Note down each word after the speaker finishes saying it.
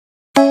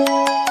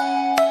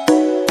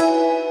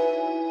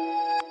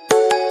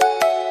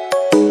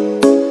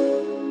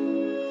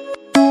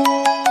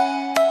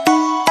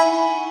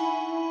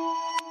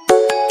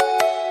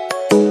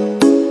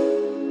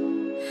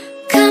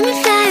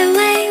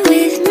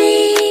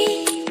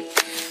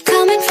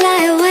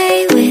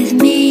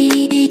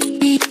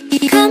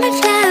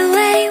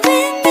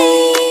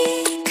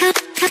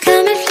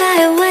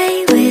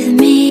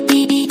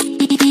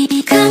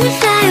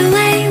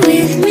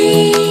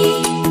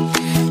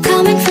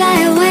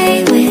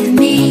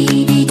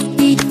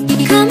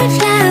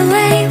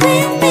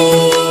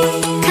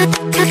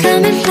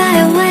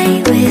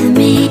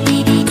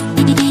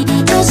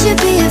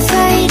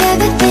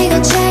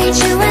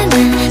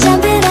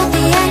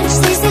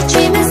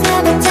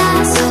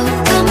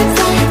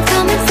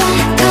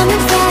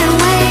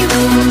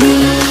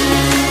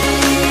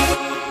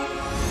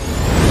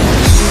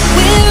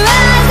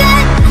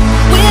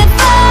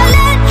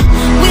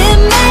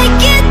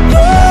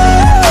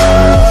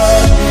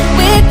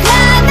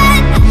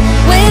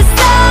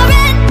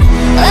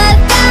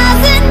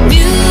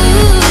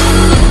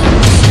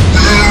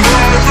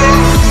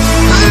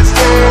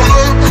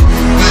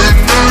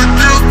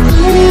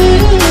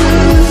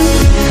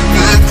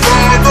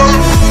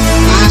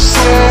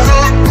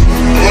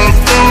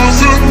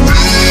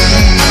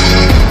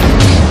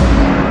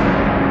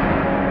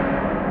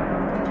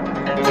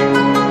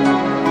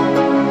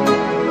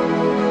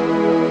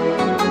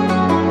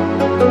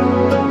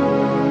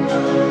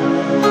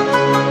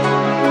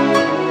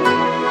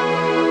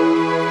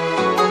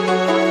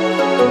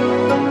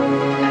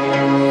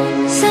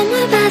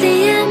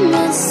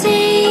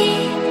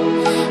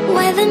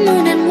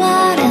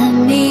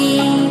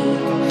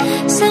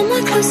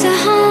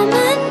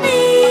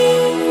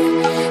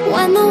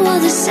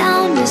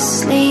sound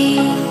asleep.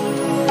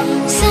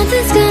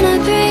 Something's gonna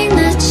bring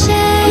the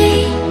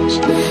change.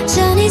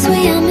 Journeys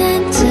we are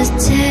meant to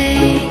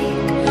take.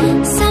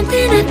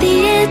 Something at the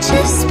edge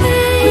of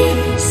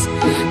space,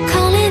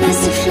 calling us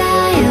to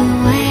fly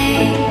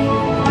away.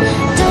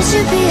 Don't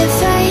you be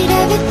afraid,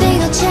 everything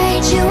will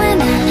change. You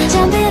and I,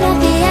 jumping off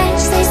the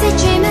edge. They say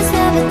dreamers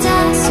never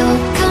die, so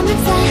come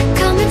and fly,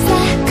 come and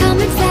fly, come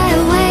and fly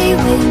away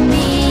with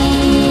me.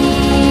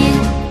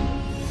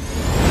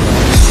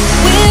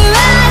 We're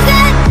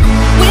rising,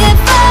 we're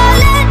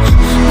falling,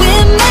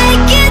 we're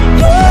making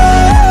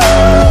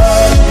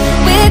moves.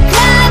 We're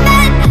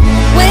climbing,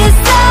 we're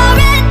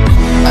soaring,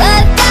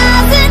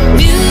 1,000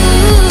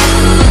 views.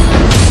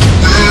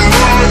 We're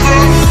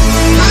rising,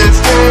 we're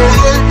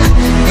falling,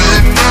 we're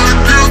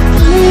making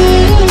moves.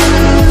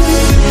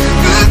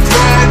 We're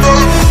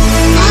climbing,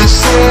 we're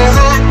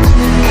soaring,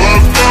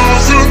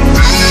 1,000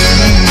 views.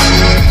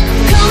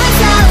 Come and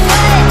fly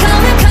away,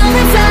 come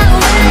and fly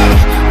away,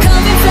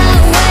 come and fly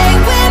away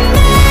with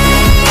me.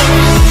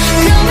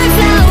 Come and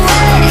fly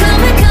away,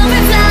 come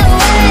and fly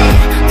away,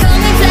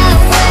 come and fly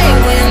away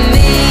with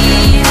me.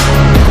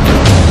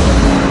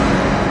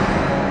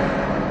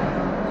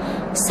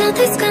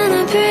 Something's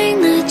gonna bring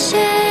the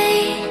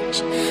change.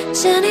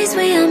 Journeys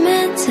we are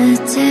meant to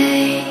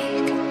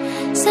take.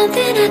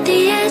 Something at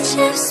the edge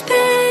of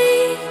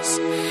space,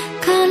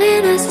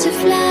 calling us to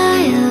fly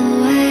away.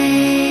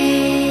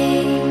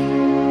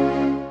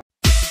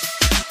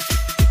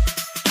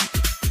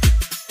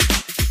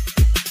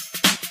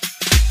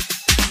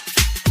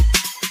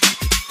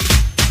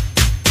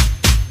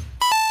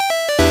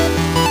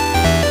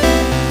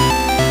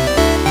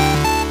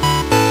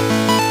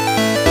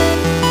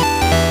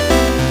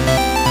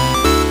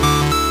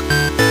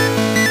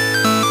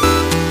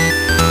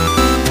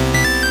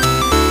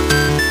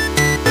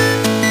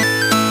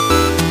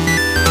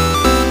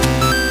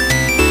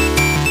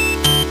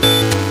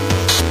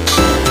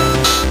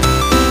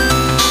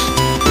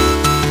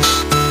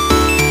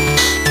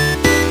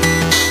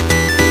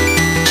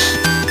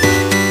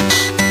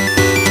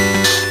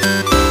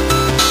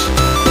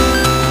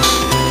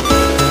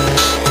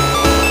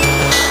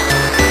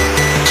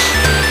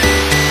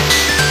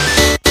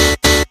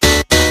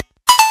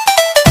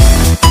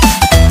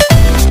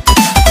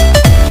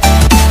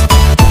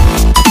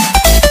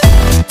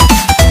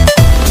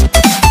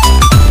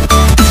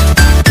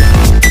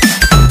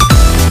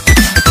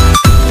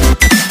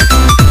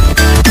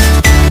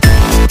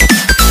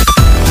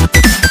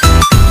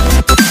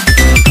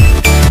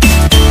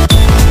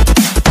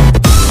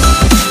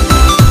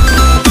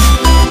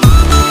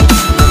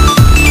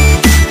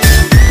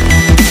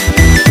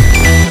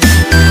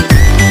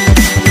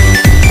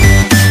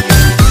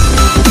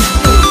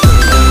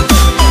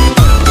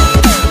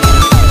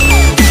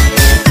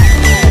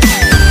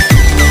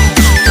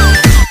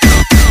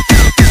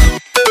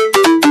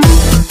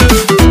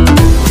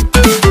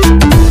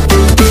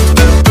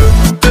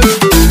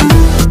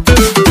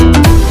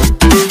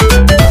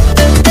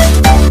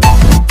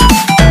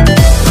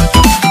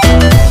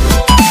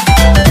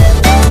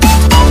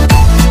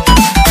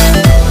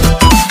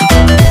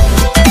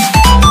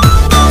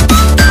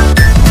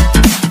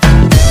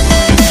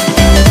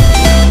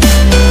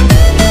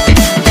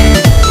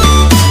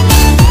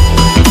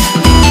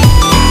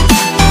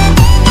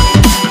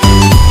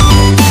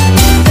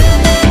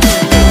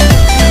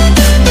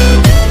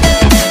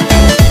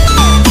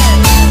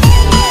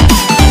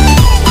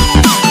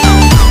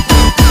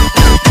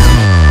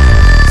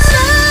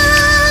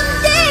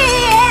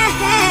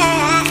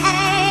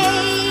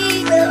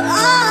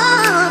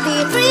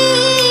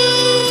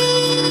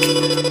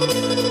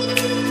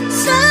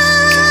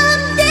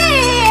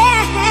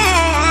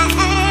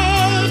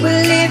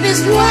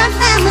 One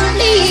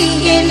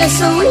family, and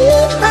that's all we